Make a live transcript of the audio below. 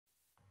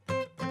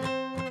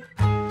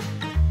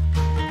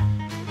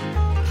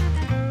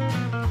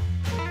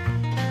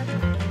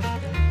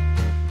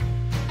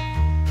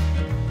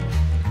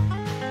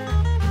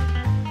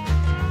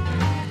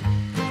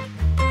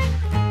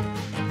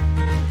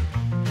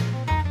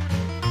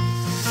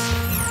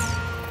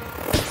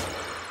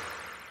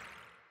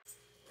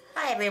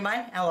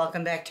everyone, and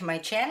welcome back to my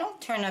channel,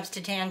 Turnips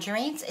to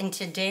Tangerines, and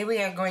today we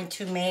are going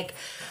to make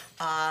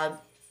our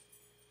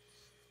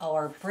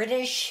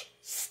British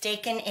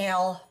steak and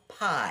ale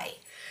pie.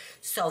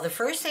 So the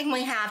first thing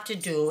we have to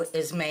do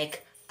is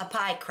make a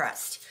pie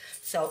crust.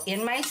 So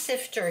in my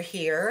sifter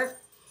here,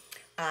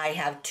 I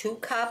have 2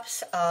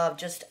 cups of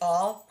just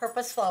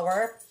all-purpose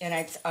flour, and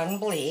it's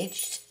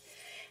unbleached.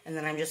 And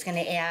then I'm just going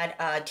to add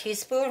a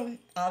teaspoon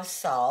of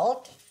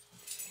salt.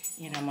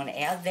 And I'm going to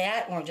add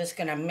that, and we're just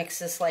going to mix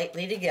this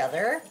lightly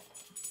together.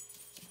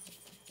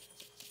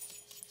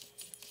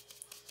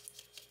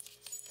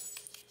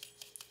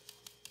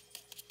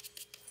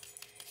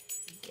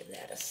 Give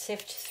that a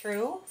sift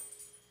through.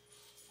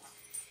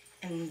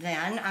 And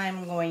then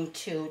I'm going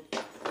to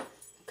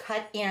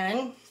cut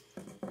in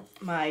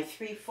my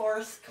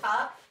 3/4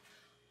 cup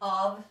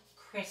of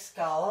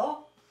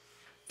Crisco.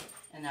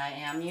 And I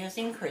am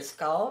using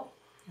Crisco.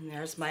 And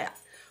there's my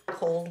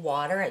cold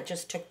water. I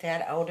just took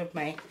that out of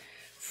my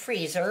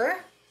freezer.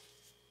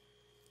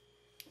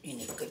 You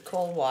need good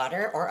cold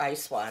water or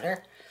ice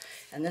water.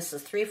 And this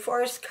is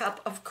 3/4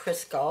 cup of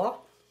Crisco.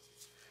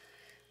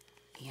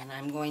 And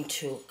I'm going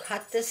to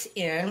cut this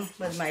in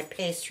with my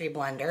pastry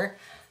blender.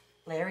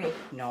 Larry,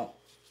 no.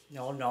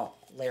 No, no.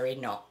 Larry,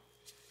 no.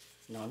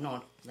 No,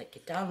 no. Let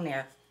get down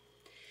there.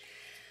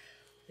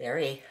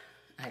 Larry,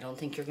 I don't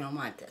think you're going to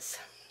want this.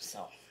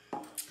 So,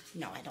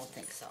 no, I don't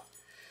think so.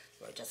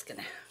 We're just going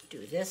to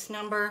do this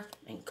number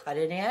and cut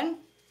it in.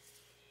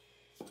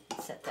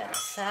 Set that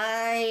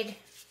aside.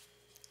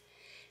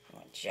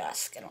 We're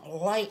just going to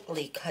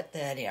lightly cut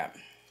that in.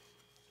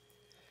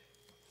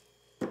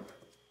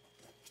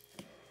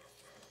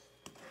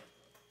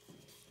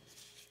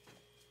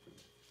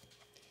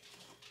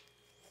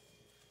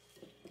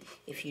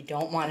 If you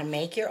don't want to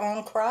make your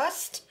own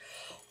crust,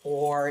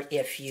 or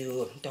if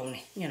you don't,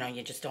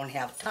 you just don't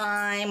have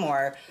time,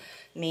 or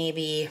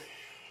maybe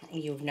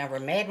you've never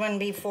made one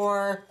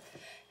before,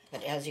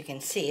 but as you can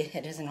see,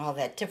 it isn't all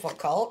that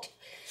difficult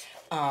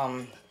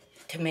to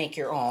make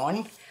your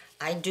own.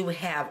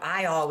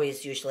 I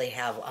always usually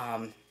have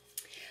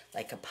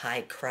like a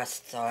pie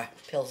crust,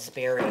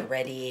 Pillsbury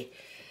ready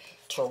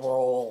to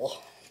roll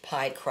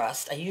pie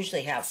crust. I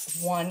usually have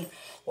 1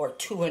 or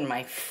 2 in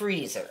my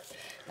freezer.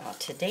 Now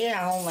today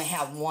I only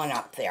have 1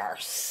 up there,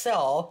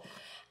 so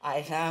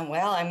I thought,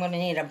 well, I'm going to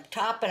need a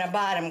top and a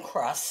bottom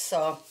crust,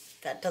 so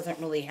that doesn't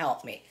really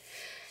help me.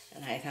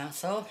 And I thought,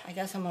 so I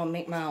guess I'm going to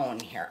make my own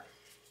here.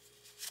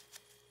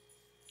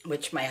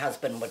 Which my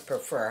husband would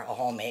prefer a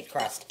homemade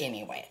crust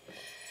anyway.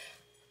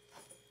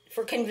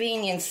 For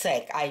convenience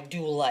sake, I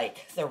do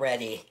like the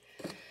ready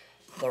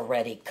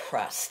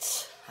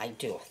crusts. I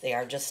do. They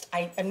are just,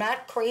 I'm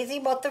not crazy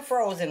about the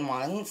frozen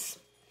ones.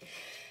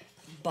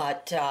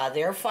 But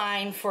they're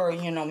fine for,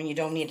 when you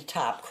don't need a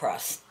top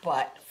crust.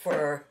 But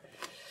for,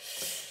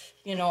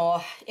 in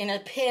a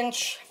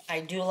pinch,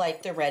 I do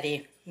like the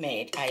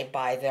ready-made. I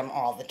buy them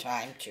all the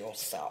time, too.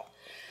 So,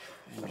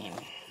 I mean,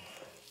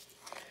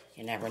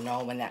 you never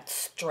know when that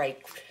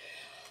strike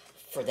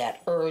for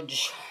that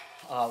urge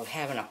of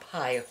having a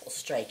pie will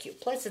strike you.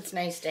 Plus, it's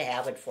nice to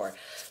have it for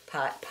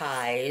pot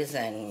pies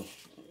and,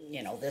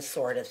 this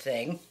sort of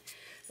thing.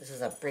 This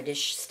is a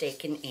British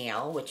steak and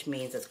ale, which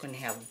means it's going to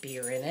have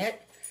beer in it.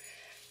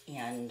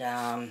 And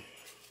I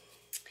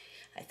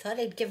thought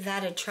I'd give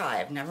that a try.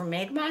 I've never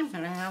made one,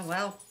 and I thought,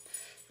 well,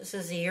 this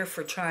is the year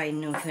for trying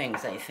new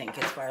things, I think,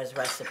 as far as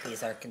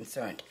recipes are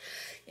concerned.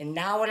 And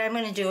now what I'm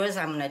going to do is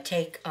I'm going to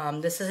take,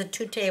 this is a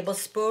 2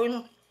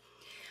 tablespoon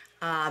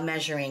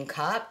measuring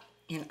cup,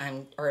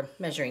 or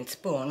measuring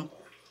spoon,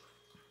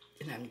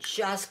 and I'm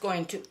just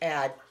going to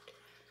add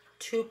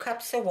 2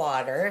 cups of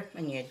water,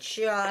 and you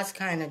just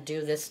kind of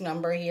do this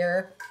number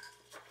here.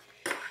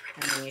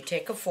 And then you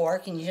take a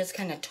fork and you just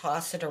kind of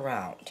toss it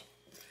around.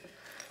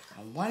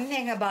 And one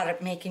thing about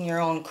it, making your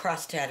own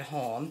crust at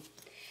home,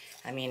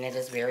 I mean, it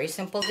is very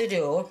simple to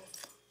do,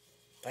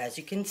 as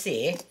you can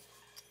see.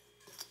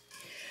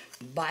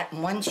 But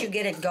once you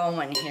get it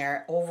going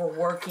here,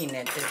 overworking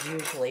it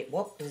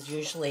is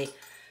usually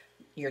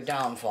your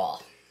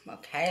downfall.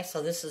 Okay,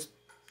 so this is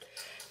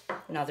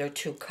another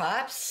 2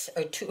 cups,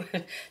 or 2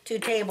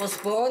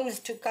 tablespoons.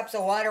 2 cups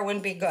of water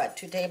wouldn't be good.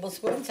 2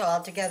 tablespoons, so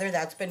altogether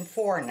that's been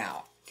 4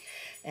 now.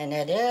 And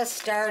it is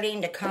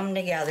starting to come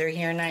together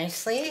here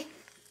nicely.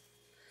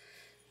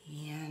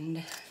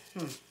 And,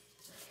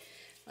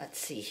 let's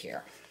see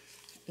here.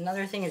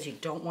 Another thing is you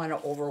don't want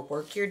to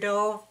overwork your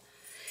dough.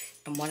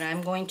 And what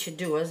I'm going to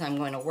do is I'm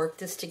going to work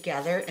this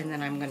together, and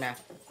then I'm going to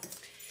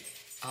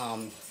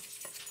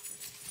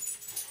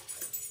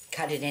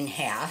cut it in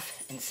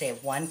half and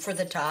save 1 for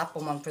the top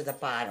and 1 for the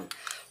bottom.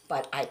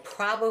 But I'm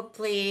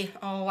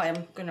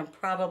going to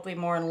probably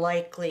more than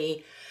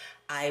likely,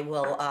 I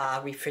will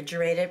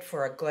refrigerate it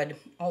for a good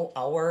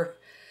hour,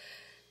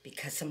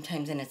 because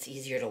sometimes then it's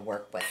easier to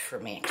work with for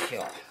me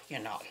too.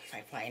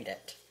 I find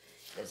it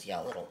gives you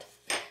a little,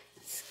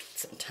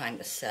 some time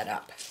to set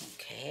up.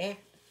 Okay,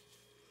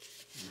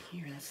 and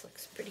here, this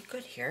looks pretty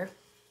good here.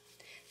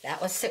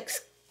 That was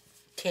 6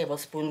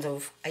 tablespoons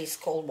of ice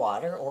cold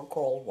water or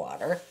cold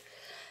water.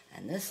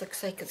 And this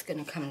looks like it's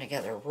going to come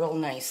together real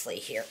nicely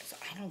here. So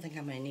I don't think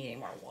I'm going to need any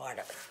more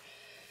water.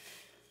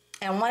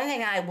 And one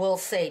thing I will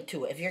say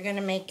too, if you're going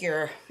to make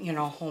your,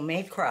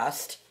 homemade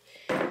crust,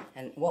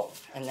 and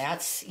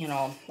that's,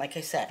 like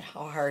I said,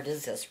 how hard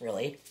is this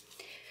really?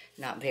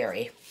 Not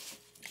very.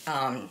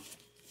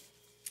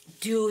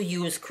 Do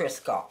use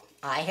Crisco.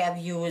 I've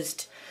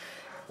used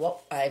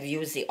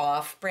the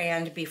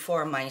off-brand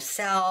before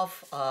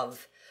myself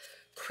of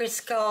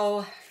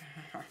Crisco,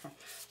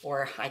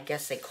 or I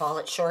guess they call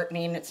it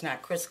shortening. It's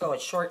not Crisco,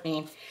 it's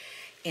shortening.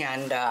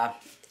 And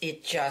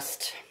it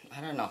just,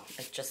 I don't know,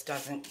 it just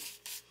doesn't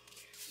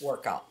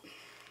work out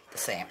the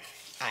same,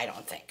 I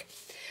don't think.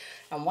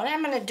 And what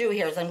I'm going to do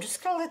here is I'm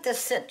just going to let this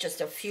sit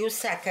just a few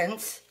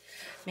seconds,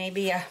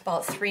 maybe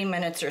about 3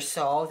 minutes or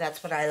so.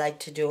 That's what I like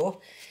to do.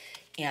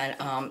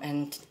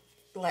 And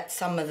let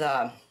some of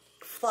the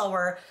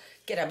flour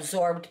get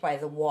absorbed by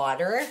the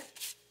water.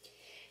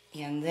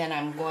 And then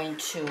I'm going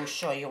to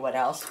show you what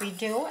else we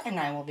do, and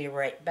I will be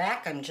right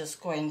back. I'm just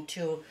going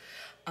to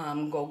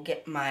go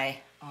get my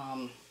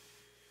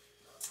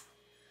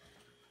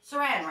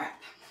saran wrap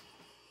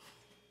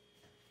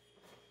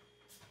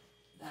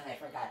that I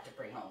forgot to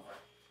bring over.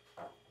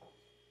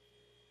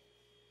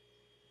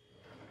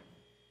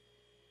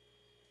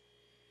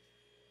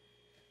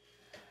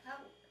 Oh,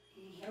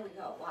 here we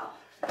go. Wow,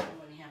 I'm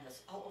going to have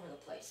this all over the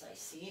place, I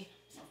see.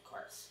 Of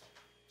course.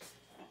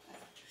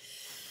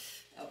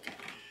 Okay.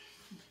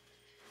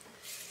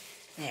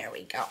 There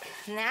we go.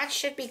 And that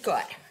should be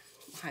good.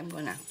 I'm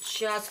going to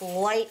just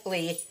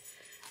lightly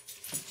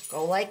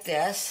go like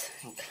this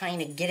and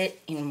kind of get it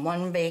in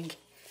one big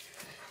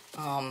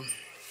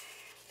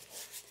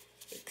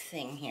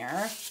thing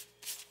here.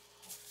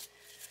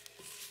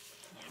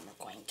 And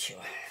we're going to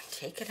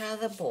take it out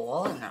of the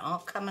bowl, and they're all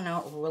coming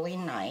out really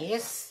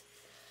nice.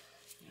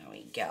 There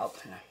we go.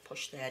 Kind of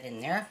push that in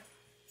there.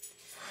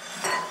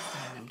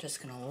 And I'm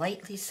just going to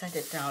lightly set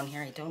it down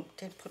here. I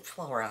did put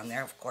flour on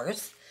there, of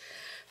course,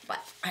 but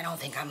I don't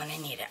think I'm going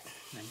to need it.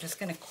 I'm just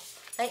going to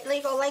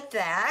lightly go like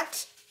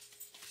that.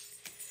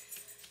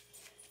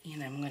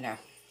 And I'm going to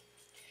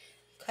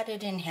cut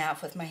it in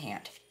half with my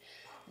hand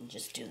and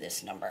just do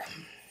this number.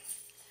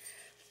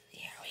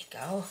 There we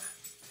go.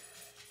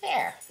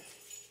 There.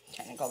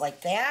 Kind of go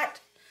like that.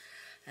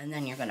 And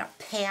then you're going to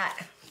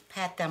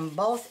pat them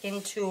both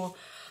into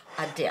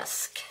a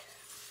disc.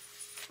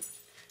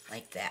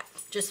 Like that.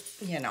 Just,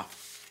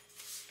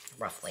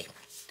 roughly.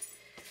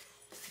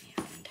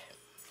 And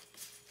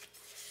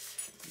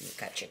you've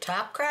got your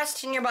top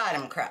crust and your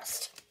bottom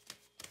crust.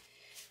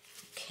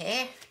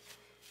 Okay.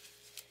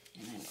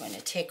 And I'm going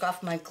to take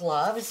off my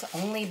gloves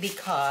only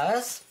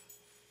because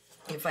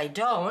if I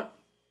don't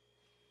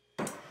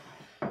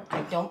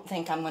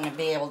think I'm going to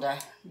be able to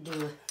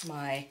do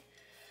my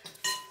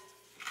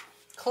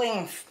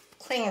cling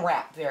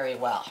wrap very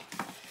well,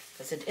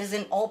 because it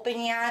isn't open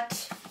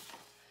yet.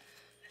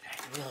 And I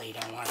really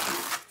don't want to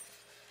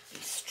be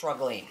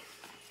struggling.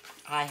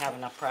 I have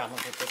enough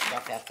problems with this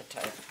stuff half the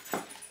time.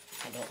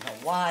 I don't know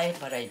why,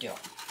 but I do.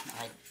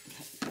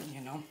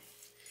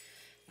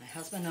 My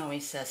husband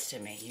always says to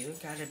me,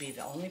 you've got to be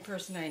the only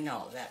person I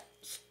know that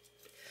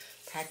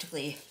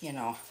practically,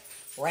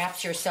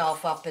 wraps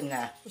yourself up in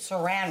the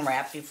saran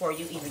wrap before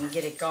you even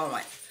get it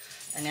going.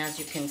 And as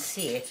you can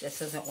see,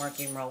 this isn't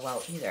working real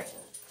well either.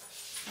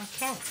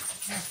 Okay,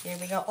 here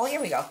we go. Oh, here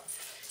we go.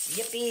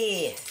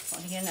 Yippee!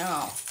 What do you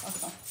know?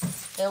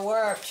 It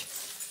worked.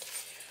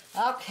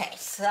 Okay,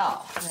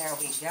 so there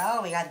we go.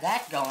 We got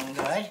that going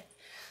good.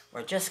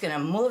 We're just going to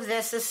move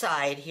this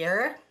aside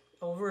here,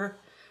 over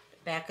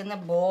back in the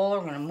bowl.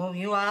 We're going to move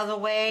you out of the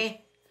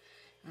way.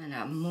 I'm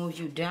going to move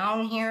you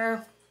down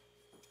here.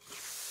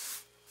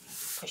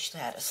 Push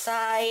that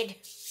aside.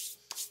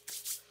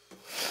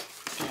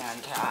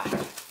 And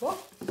whoop.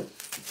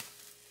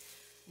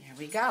 There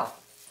we go.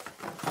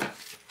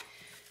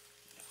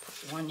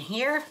 Put one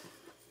here.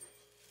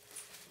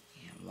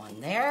 And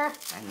one there.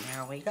 And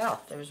there we go.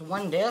 There's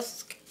one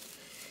disc.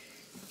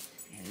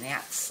 And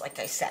that's, like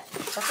I said,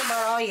 that's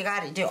about all you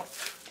got to do.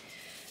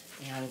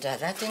 And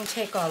that didn't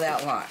take all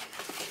that long.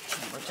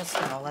 And we're just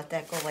going to let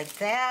that go like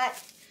that.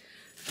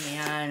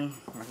 And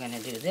we're going to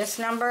do this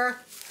number.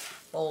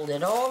 Fold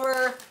it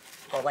over.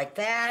 Go like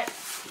that.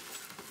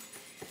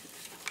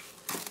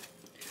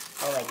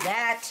 Go like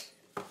that.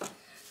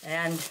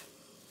 And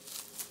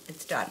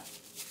it's done.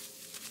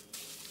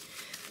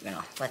 I'm going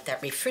to let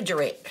that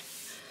refrigerate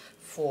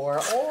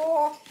for,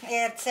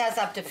 it says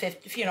up to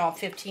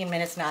 15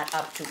 minutes, not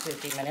up to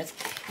 15 minutes.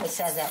 It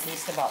says at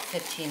least about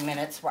 15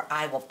 minutes, where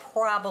I will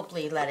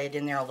probably let it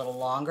in there a little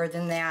longer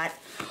than that,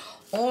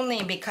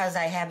 only because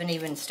I haven't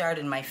even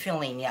started my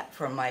filling yet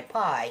for my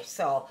pie.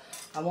 So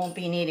I won't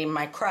be needing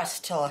my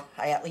crust till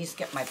I at least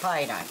get my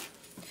pie done,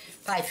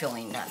 pie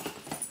filling done.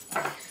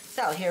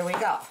 So here we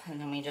go.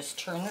 And then we just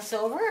turn this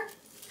over,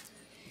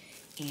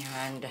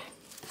 and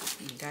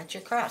you got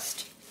your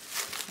crust.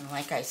 And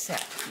like I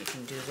said, you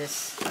can do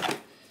this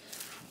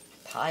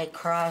pie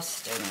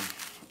crust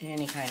and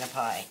any kind of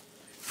pie.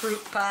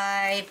 Fruit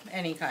pie,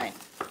 any kind.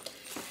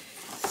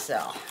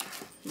 So,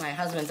 My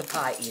husband's a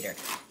pie eater.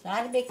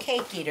 Not a big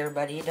cake eater,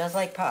 but he does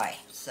like pie.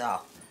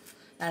 So,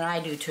 and I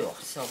do too.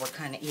 So we're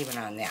kind of even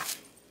on that.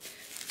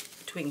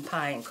 Between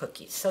pie and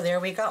cookies. So there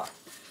we go.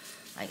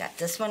 I got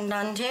this one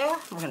done too.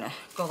 We're going to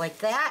go like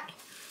that.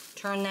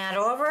 Turn that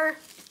over.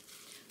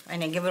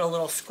 And then give it a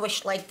little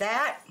squish like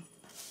that.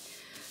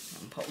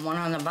 And put one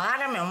on the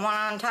bottom and one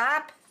on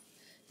top.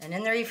 And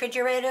in the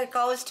refrigerator it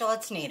goes till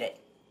it's needed.